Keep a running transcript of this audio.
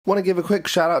Want to give a quick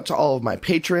shout out to all of my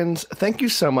patrons. Thank you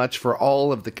so much for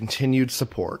all of the continued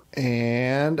support.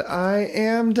 And I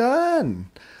am done.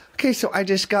 Okay, so I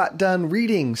just got done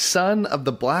reading Son of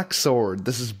the Black Sword.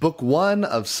 This is book 1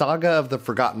 of Saga of the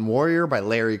Forgotten Warrior by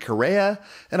Larry Correia.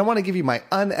 And I want to give you my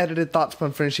unedited thoughts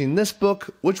on finishing this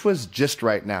book, which was just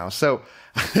right now. So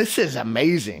this is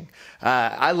amazing.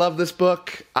 I love this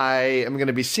book. I am going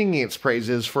to be singing its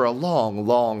praises for a long,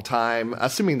 long time,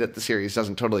 assuming that the series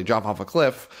doesn't totally drop off a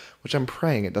cliff, which I'm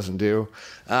praying it doesn't do.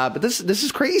 But this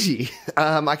is crazy.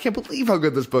 I can't believe how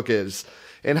good this book is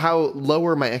and how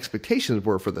lower my expectations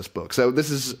were for this book. So this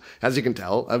is, as you can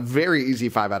tell, a very easy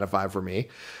 5 out of 5 for me.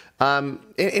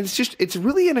 It's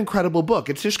really an incredible book.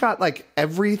 It's just got like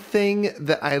everything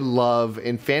that I love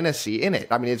in fantasy in it.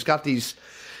 I mean, it's got these,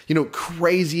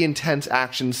 crazy intense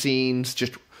action scenes,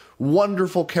 just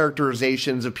wonderful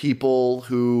characterizations of people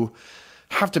who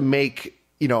have to make,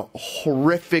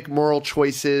 horrific moral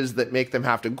choices that make them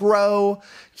have to grow.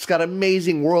 It's got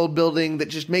amazing world building that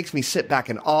just makes me sit back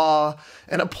in awe,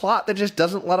 and a plot that just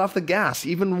doesn't let off the gas,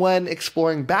 even when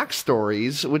exploring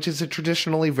backstories, which is a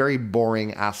traditionally very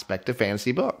boring aspect of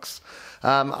fantasy books.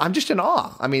 I'm just in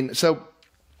awe. I mean, so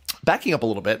backing up a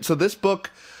little bit. So this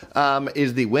book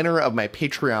is the winner of my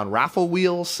Patreon raffle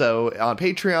wheel. So on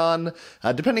Patreon,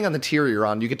 depending on the tier you're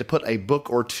on, you get to put a book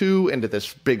or two into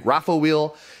this big raffle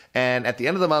wheel. And at the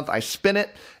end of the month, I spin it,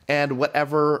 and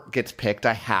whatever gets picked,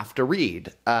 I have to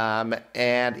read.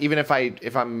 And even if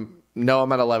I'm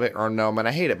gonna love it or no, I'm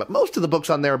gonna hate it. But most of the books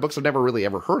on there are books I've never really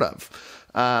ever heard of.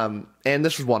 And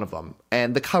this was one of them.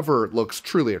 And the cover looks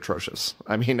truly atrocious.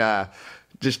 I mean,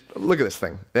 just look at this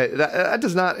thing. That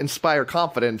does not inspire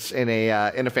confidence in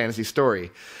a fantasy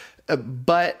story.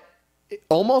 But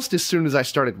almost as soon as I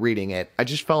started reading it, I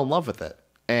just fell in love with it.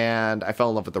 And I fell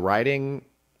in love with the writing,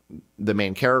 the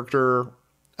main character.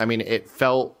 I mean, it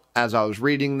felt, as I was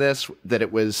reading this, that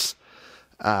it was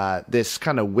this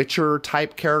kind of Witcher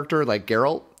type character like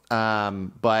Geralt,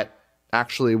 but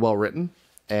actually well written,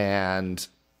 and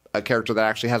a character that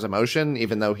actually has emotion,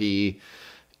 even though he,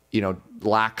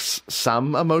 lacks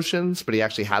some emotions, but he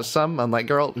actually has some, unlike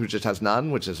Geralt, who just has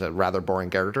none, which is a rather boring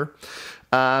character.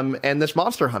 And this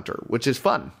monster hunter, which is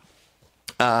fun.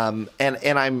 And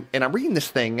I'm reading this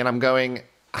thing and I'm going,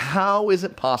 how is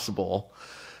it possible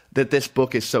that this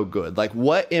book is so good? Like,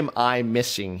 what am I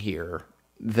missing here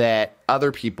that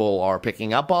other people are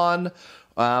picking up on?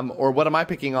 Or what am I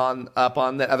picking up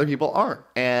on that other people aren't?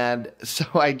 And so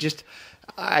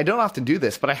I don't often do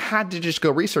this, but I had to just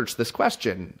go research this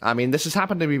question. I mean, this has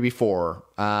happened to me before.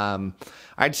 I'd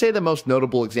say the most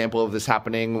notable example of this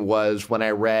happening was when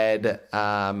I read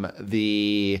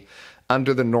the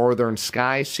Under the Northern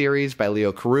Sky series by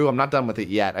Leo Carew. I'm not done with it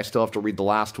yet. I still have to read the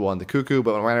last one, The Cuckoo.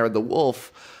 But when I read The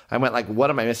Wolf, I went like, what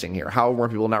am I missing here? How have more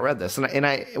people not read this? And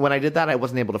when I did that, I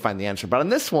wasn't able to find the answer. But on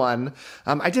this one,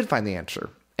 I did find the answer.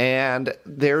 And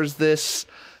there's this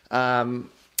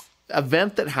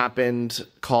event that happened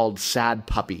called Sad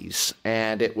Puppies.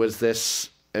 And it was this,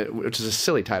 which is a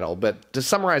silly title, but to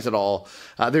summarize it all,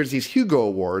 there's these Hugo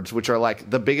Awards, which are like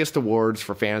the biggest awards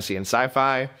for fantasy and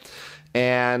sci-fi.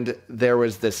 And there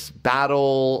was this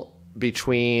battle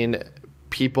between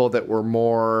people that were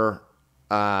more,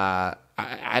 I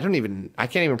can't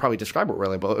even probably describe it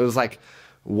really, but it was like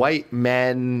white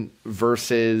men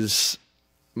versus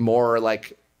more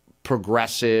like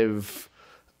progressive,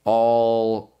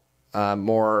 all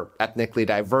more ethnically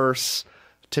diverse,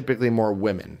 typically more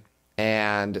women.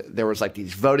 And there was like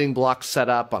these voting blocks set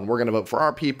up on, we're going to vote for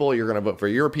our people, you're going to vote for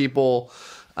your people.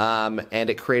 And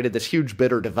it created this huge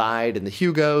bitter divide in the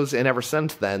Hugos. And ever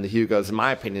since then, the Hugos, in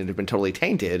my opinion, have been totally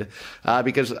tainted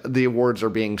because the awards are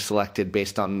being selected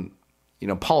based on,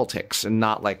 politics and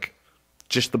not like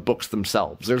just the books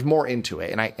themselves. There's more into it,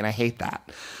 and I hate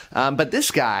that. But this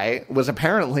guy was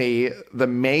apparently the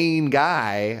main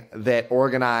guy that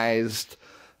organized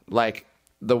like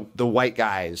the white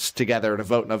guys together to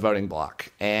vote in a voting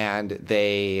block, and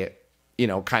they,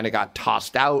 kind of got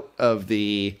tossed out of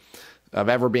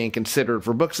ever being considered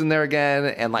for books in there again,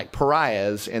 and like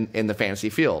pariahs in the fantasy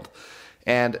field.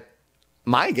 And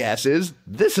my guess is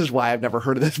this is why I've never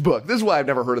heard of this book. This is why I've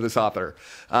never heard of this author,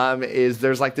 is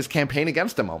there's like this campaign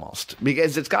against him almost,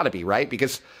 because it's got to be, right?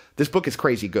 Because this book is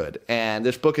crazy good, and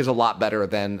this book is a lot better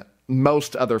than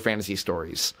most other fantasy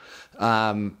stories.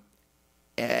 And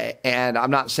I'm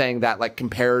not saying that like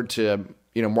compared to,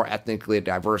 more ethnically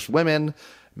diverse women,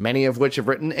 many of which have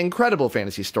written incredible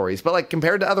fantasy stories, but like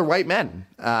compared to other white men,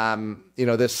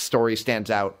 this story stands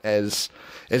out as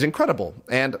incredible.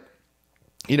 And,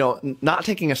 not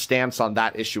taking a stance on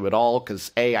that issue at all,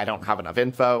 because A, I don't have enough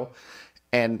info,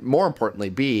 And more importantly,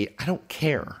 B, I don't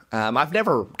care. I've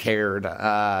never cared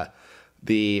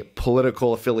the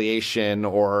political affiliation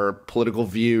or political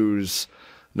views,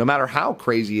 no matter how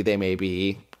crazy they may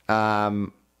be,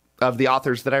 of the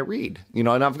authors that I read. You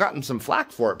know, and I've gotten some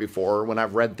flack for it before when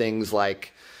I've read things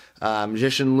like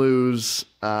Cixin Liu's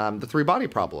The Three-Body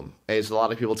Problem. There's a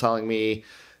lot of people telling me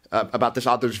about this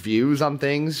author's views on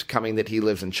things, coming that he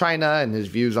lives in China and his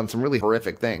views on some really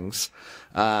horrific things.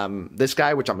 This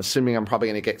guy, which I'm assuming I'm probably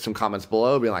going to get some comments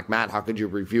below, being like, Matt, how could you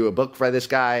review a book by this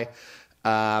guy?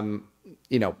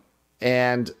 You know,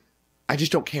 and I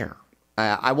just don't care.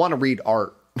 I want to read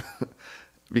art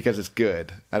because it's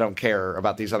good. I don't care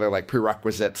about these other like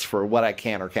prerequisites for what I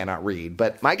can or cannot read.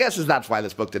 But my guess is that's why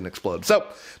this book didn't explode. So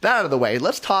that out of the way,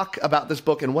 let's talk about this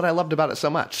book and what I loved about it so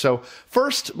much. So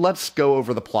first, let's go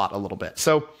over the plot a little bit.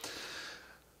 So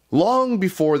long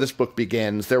before this book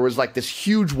begins, there was like this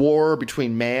huge war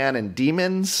between man and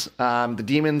demons. The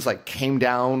demons like came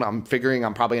down. I'm figuring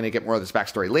I'm probably going to get more of this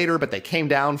backstory later, but they came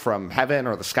down from heaven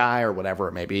or the sky or whatever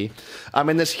it may be.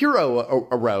 And this hero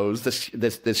arose,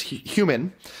 this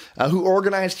human who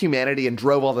organized humanity and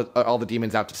drove all the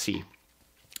demons out to sea.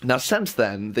 Now, since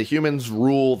then, the humans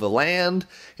rule the land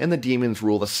and the demons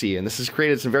rule the sea. And this has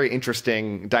created some very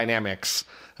interesting dynamics,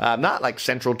 not like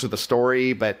central to the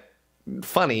story, but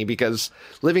funny because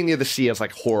living near the sea is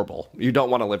like horrible. You don't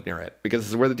want to live near it because this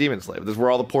is where the demons live. This is where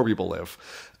all the poor people live.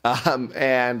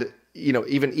 And, you know,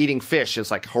 even eating fish is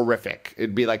like horrific.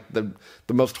 It'd be like the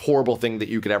most horrible thing that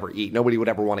you could ever eat. Nobody would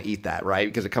ever want to eat that, right?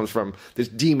 Because it comes from this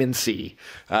demon sea,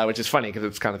 which is funny because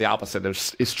it's kind of the opposite.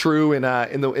 It's true in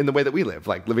the way that we live.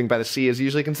 Like living by the sea is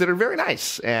usually considered very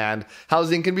nice, and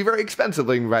housing can be very expensive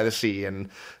living by the sea, and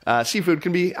seafood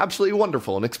can be absolutely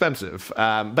wonderful and expensive.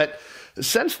 But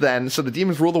since then, so the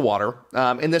demons rule the water,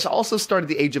 and this also started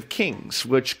the Age of Kings,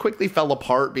 which quickly fell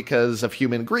apart because of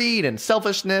human greed and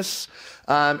selfishness,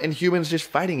 and humans just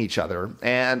fighting each other.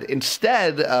 And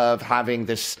instead of having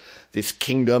these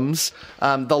kingdoms,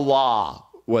 the law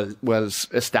was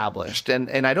established.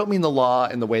 And I don't mean the law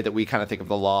in the way that we kind of think of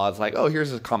the law as like, oh,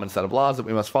 here's a common set of laws that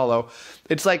we must follow.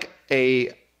 It's like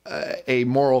a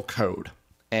moral code,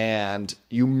 and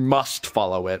you must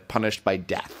follow it, punished by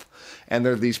death. And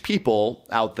there are these people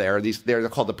out there, they're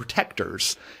called the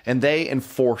protectors, and they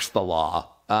enforce the law.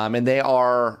 And they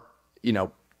are, you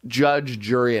know, judge,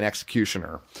 jury, and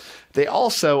executioner. They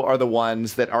also are the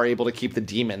ones that are able to keep the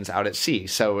demons out at sea.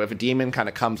 So if a demon kind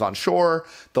of comes on shore,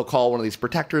 they'll call one of these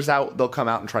protectors out. They'll come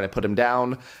out and try to put him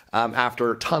down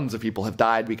after tons of people have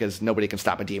died because nobody can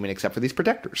stop a demon except for these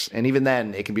protectors. And even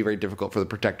then, it can be very difficult for the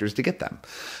protectors to get them.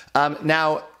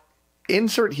 Now,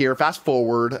 insert here, fast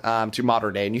forward to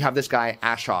modern day, and you have this guy,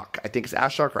 Ashok. I think it's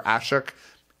Ashok or Ashok,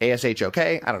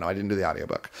 A-S-H-O-K. I don't know. I didn't do the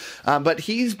audiobook. But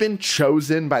he's been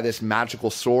chosen by this magical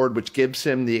sword, which gives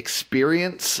him the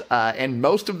experience and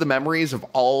most of the memories of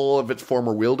all of its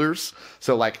former wielders.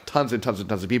 So, like, tons and tons and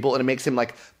tons of people. And it makes him,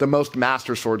 like, the most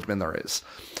master swordsman there is.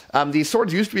 These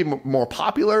swords used to be more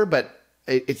popular, but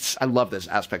I love this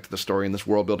aspect of the story and this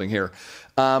world building here.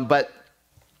 But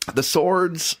the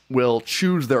swords will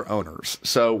choose their owners.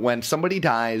 So when somebody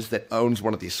dies that owns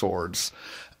one of these swords,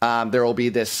 there will be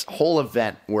this whole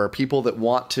event where people that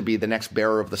want to be the next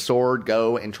bearer of the sword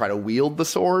go and try to wield the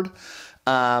sword.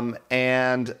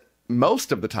 And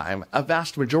most of the time, a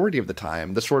vast majority of the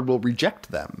time, the sword will reject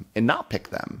them and not pick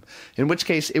them, in which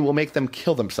case it will make them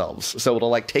kill themselves. So it'll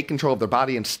like take control of their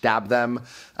body and stab them.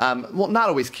 Well, not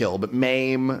always kill, but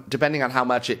maim, depending on how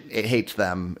much it hates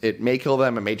them. It may kill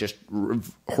them. It may just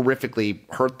horrifically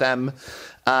hurt them.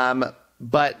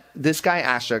 But this guy,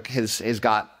 Ashok, has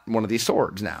got one of these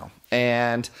swords now.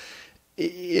 And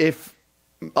if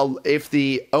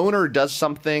the owner does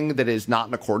something that is not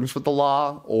in accordance with the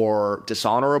law or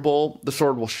dishonorable, the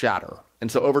sword will shatter.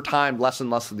 And so over time, less and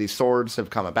less of these swords have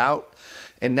come about.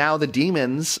 And now the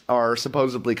demons are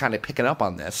supposedly kind of picking up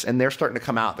on this, and they're starting to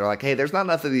come out. They're like, hey, there's not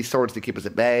enough of these swords to keep us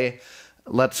at bay.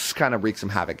 Let's kind of wreak some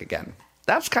havoc again.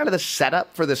 That's kind of the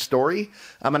setup for this story.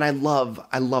 And I love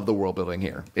the world building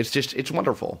here. It's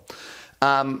wonderful.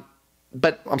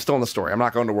 But I'm still in the story. I'm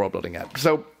not going to world building yet.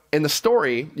 So in the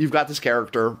story, you've got this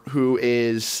character who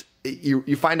is,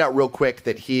 you find out real quick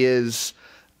that he is,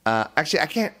 actually, I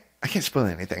can't spoil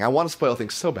anything. I want to spoil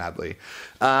things so badly.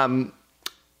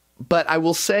 But I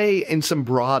will say in some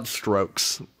broad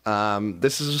strokes,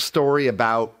 this is a story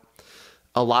about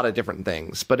a lot of different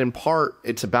things. But in part,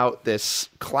 it's about this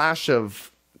clash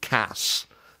of castes,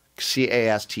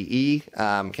 C-A-S-T-E.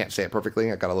 Can't say it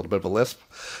perfectly. I got a little bit of a lisp.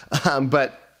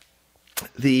 But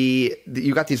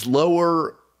you got these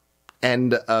lower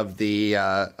end of the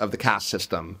caste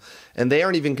system, and they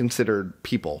aren't even considered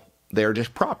people. They're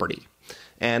just property.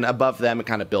 and above them it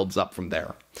kind of builds up from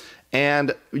there.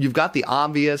 And you've got the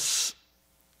obvious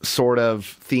sort of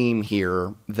theme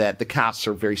here that the casts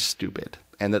are very stupid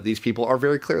and that these people are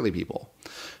very clearly people.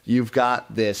 You've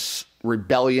got this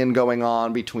rebellion going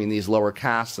on between these lower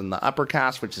castes and the upper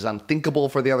caste, which is unthinkable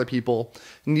for the other people.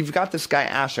 And you've got this guy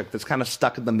Ashok that's kind of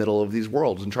stuck in the middle of these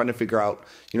worlds and trying to figure out,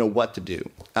 what to do.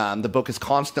 The book is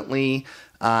constantly,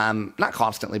 not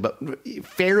constantly, but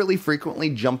fairly frequently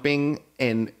jumping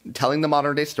and telling the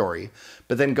modern day story,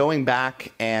 but then going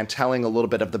back and telling a little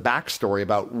bit of the backstory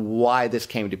about why this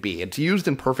came to be. It's used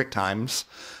in perfect times.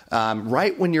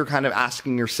 Right when you're kind of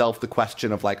asking yourself the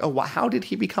question of like, oh, how did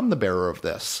he become the bearer of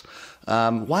this?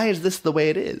 Why is this the way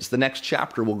it is? The next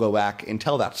chapter will go back and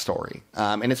tell that story.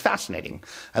 And it's fascinating.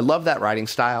 I love that writing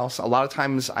style. So a lot of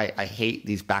times I hate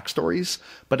these backstories,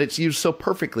 but it's used so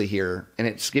perfectly here, and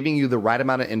it's giving you the right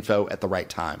amount of info at the right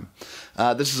time.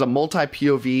 This is a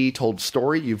multi-POV told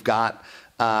story. You've got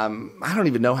I don't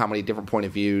even know how many different point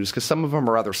of views, because some of them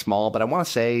are rather small, but I want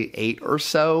to say 8 or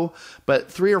so,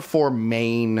 but 3 or 4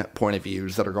 main point of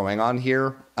views that are going on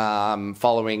here,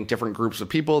 following different groups of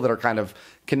people that are kind of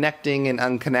connecting and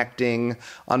unconnecting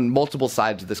on multiple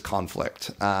sides of this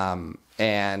conflict.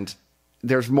 And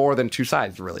there's more than 2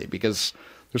 sides, really, because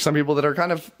there's some people that are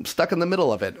kind of stuck in the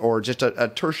middle of it, or just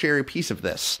a tertiary piece of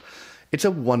this. It's a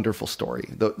wonderful story.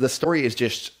 The story is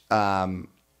just...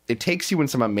 it takes you in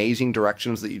some amazing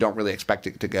directions that you don't really expect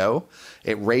it to go.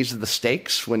 It raises the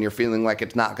stakes when you're feeling like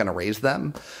it's not going to raise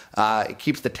them. It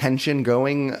keeps the tension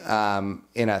going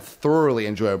in a thoroughly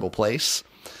enjoyable place.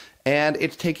 And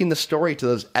it's taking the story to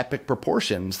those epic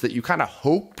proportions that you kind of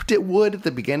hoped it would at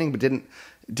the beginning, but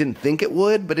didn't think it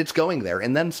would, but it's going there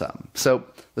and then some. So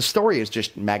the story is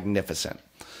just magnificent.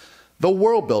 The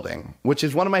world building, which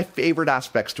is one of my favorite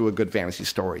aspects to a good fantasy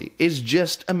story, is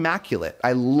just immaculate.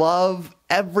 I love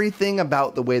everything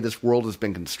about the way this world has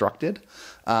been constructed.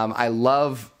 I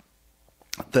love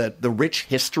the rich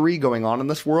history going on in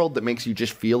this world that makes you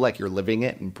just feel like you're living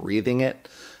it and breathing it.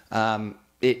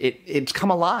 It's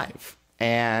come alive.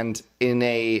 And in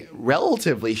a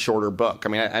relatively shorter book, I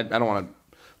mean, I don't want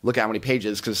to look at how many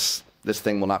pages, because this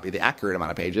thing will not be the accurate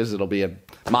amount of pages. It'll be a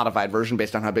modified version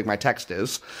based on how big my text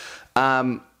is.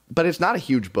 But it's not a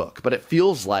huge book, but it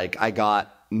feels like I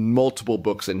got multiple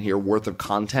books in here worth of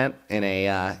content in a,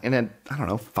 I don't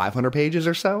know, 500 pages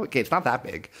or so. Okay, it's not that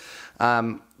big.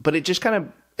 But it just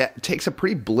kind of takes a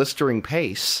pretty blistering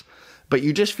pace, but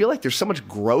you just feel like there's so much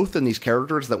growth in these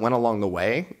characters that went along the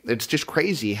way. It's just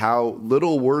crazy how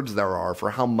little words there are for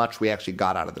how much we actually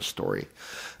got out of this story.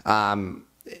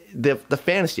 The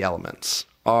fantasy elements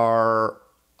are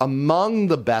among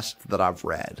the best that I've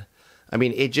read. I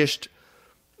mean, it just,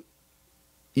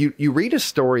 you read a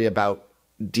story about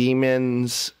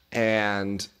demons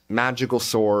and magical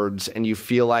swords, and you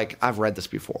feel like, I've read this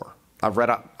before. I've read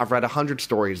 100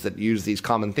 stories that use these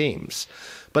common themes,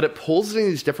 but it pulls it in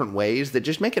these different ways that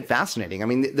just make it fascinating. I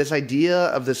mean, this idea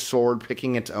of this sword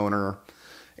picking its owner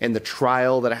and the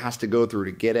trial that it has to go through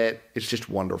to get it, it's just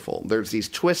wonderful. There's these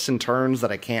twists and turns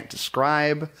that I can't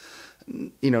describe.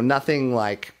 Nothing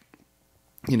like,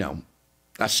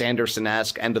 a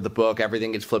Sanderson-esque end of the book,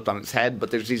 everything gets flipped on its head, but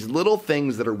there's these little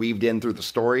things that are weaved in through the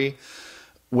story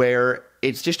where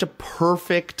it's just a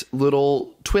perfect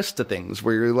little twist to things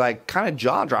where you're like kind of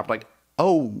jaw dropped, like,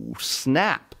 oh,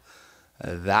 snap.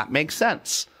 That makes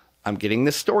sense. I'm getting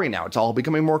this story now. It's all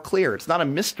becoming more clear. It's not a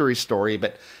mystery story,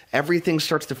 but everything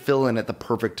starts to fill in at the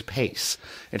perfect pace.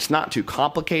 It's not too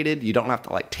complicated. You don't have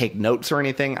to take notes or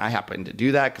anything. I happen to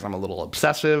do that because I'm a little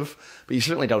obsessive, but you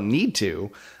certainly don't need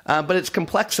to. But it's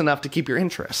complex enough to keep your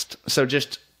interest. So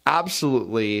just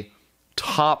absolutely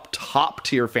top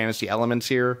tier fantasy elements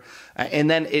here. And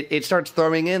then it starts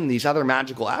throwing in these other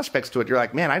magical aspects to it. You're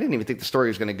like, man, I didn't even think the story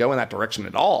was going to go in that direction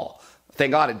at all.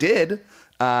 Thank God it did.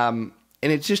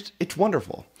 And it's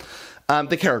wonderful.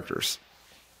 The characters.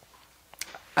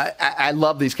 I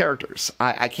love these characters.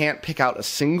 I can't pick out a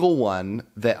single one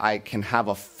that I can have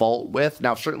a fault with.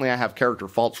 Now, certainly I have character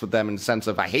faults with them in the sense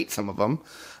of I hate some of them,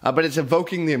 but it's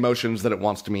evoking the emotions that it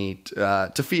wants me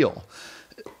to feel.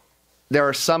 There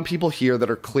are some people here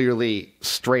that are clearly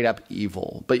straight up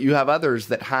evil, but you have others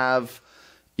that have,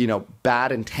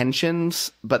 bad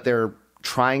intentions, but they're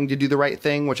trying to do the right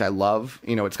thing, which I love.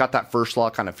 It's got that First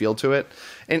Law kind of feel to it.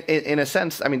 And in a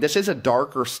sense, I mean, this is a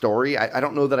darker story. I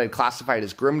don't know that I'd classify it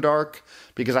as grimdark,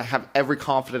 because I have every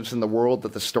confidence in the world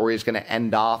that the story is going to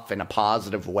end off in a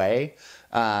positive way.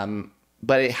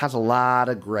 But it has a lot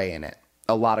of gray in it,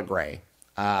 a lot of gray.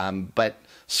 But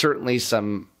certainly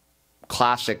some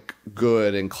classic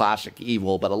good and classic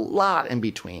evil, but a lot in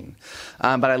between.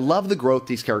 But I love the growth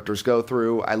these characters go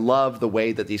through. I love the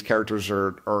way that these characters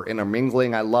are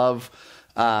intermingling. I love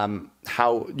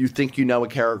how you think you know a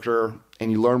character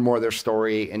and you learn more of their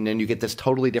story, and then you get this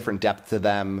totally different depth to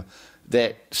them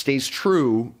that stays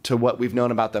true to what we've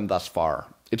known about them thus far.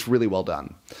 It's really well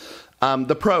done.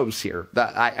 The prose here.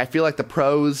 I feel like the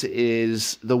prose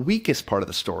is the weakest part of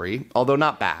the story, although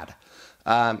not bad.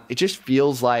 It just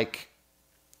feels like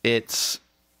it's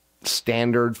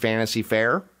standard fantasy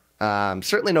fare.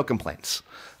 Certainly no complaints.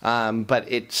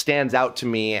 But it stands out to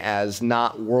me as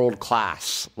not world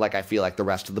class like I feel like the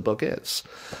rest of the book is.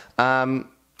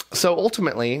 So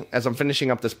ultimately, as I'm finishing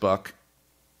up this book,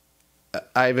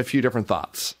 I have a few different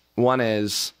thoughts. One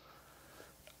is,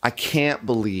 I can't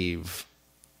believe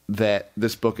that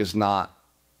this book is not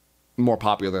more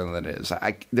popular than it is.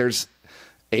 There's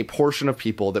a portion of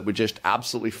people that would just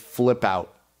absolutely flip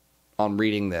out on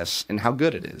reading this and how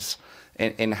good it is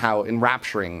and how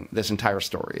enrapturing this entire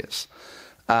story is.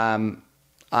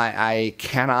 I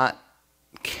cannot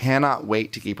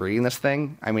wait to keep reading this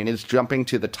thing. I mean, it's jumping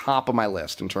to the top of my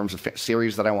list in terms of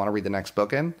series that I want to read the next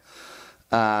book in.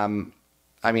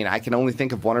 I mean, I can only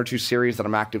think of one or two series that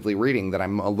I'm actively reading that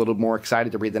I'm a little more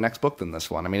excited to read the next book than this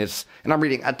one. I mean, and I'm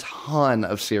reading a ton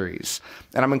of series,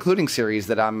 and I'm including series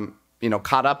that I'm,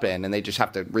 caught up in, and they just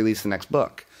have to release the next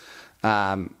book.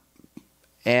 So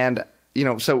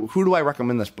who do I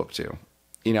recommend this book to?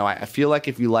 I feel like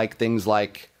if you like things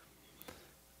like,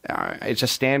 it's a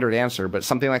standard answer, but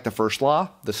something like The First Law,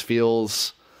 this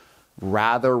feels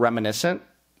rather reminiscent,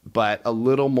 but a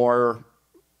little more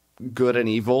good and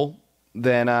evil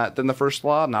than The First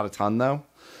Law. Not a ton, though.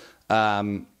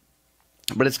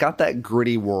 But it's got that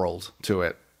gritty world to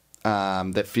it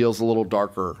that feels a little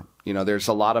darker. There's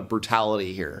a lot of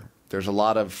brutality here. There's a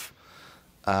lot of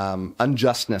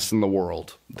unjustness in the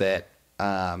world that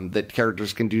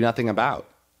characters can do nothing about,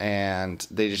 and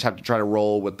they just have to try to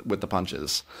roll with the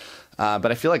punches.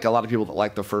 But I feel like a lot of people that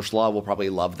like The First Law will probably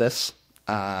love this.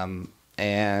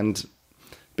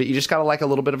 But you just got to like a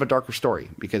little bit of a darker story,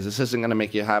 because this isn't going to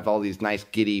make you have all these nice,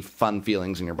 giddy, fun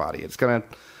feelings in your body. It's going to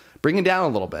bring it down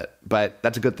a little bit, but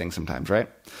that's a good thing sometimes, right?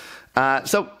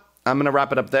 So I'm going to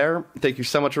wrap it up there. Thank you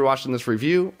so much for watching this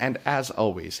review, and as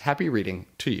always, happy reading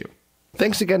to you.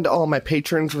 Thanks again to all my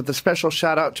patrons, with a special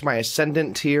shout out to my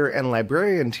Ascendant tier and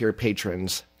Librarian tier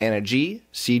patrons: Anna G,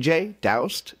 CJ,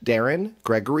 Doust, Darren,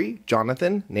 Gregory,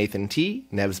 Jonathan, Nathan T,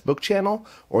 Nev's Book Channel,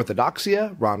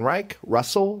 𝗓𝗏𝗄𝐴, Ron Reich,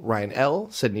 Russell, Ryan L,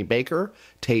 Sydney Baker,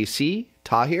 𝗓𝐶,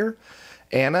 Tahir,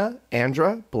 Anna,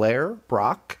 Andra, Blair,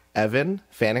 Brock, Evan,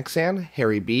 Fanixan,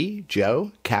 Harry B,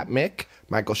 Joe, Cat Mick,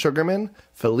 Michael Sugarman,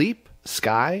 Philippe,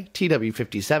 Sky,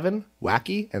 TW57,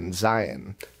 Wacky, and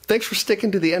Zion. Thanks for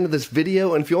sticking to the end of this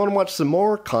video, and if you want to watch some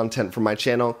more content from my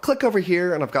channel, click over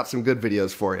here and I've got some good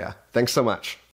videos for you. Thanks so much.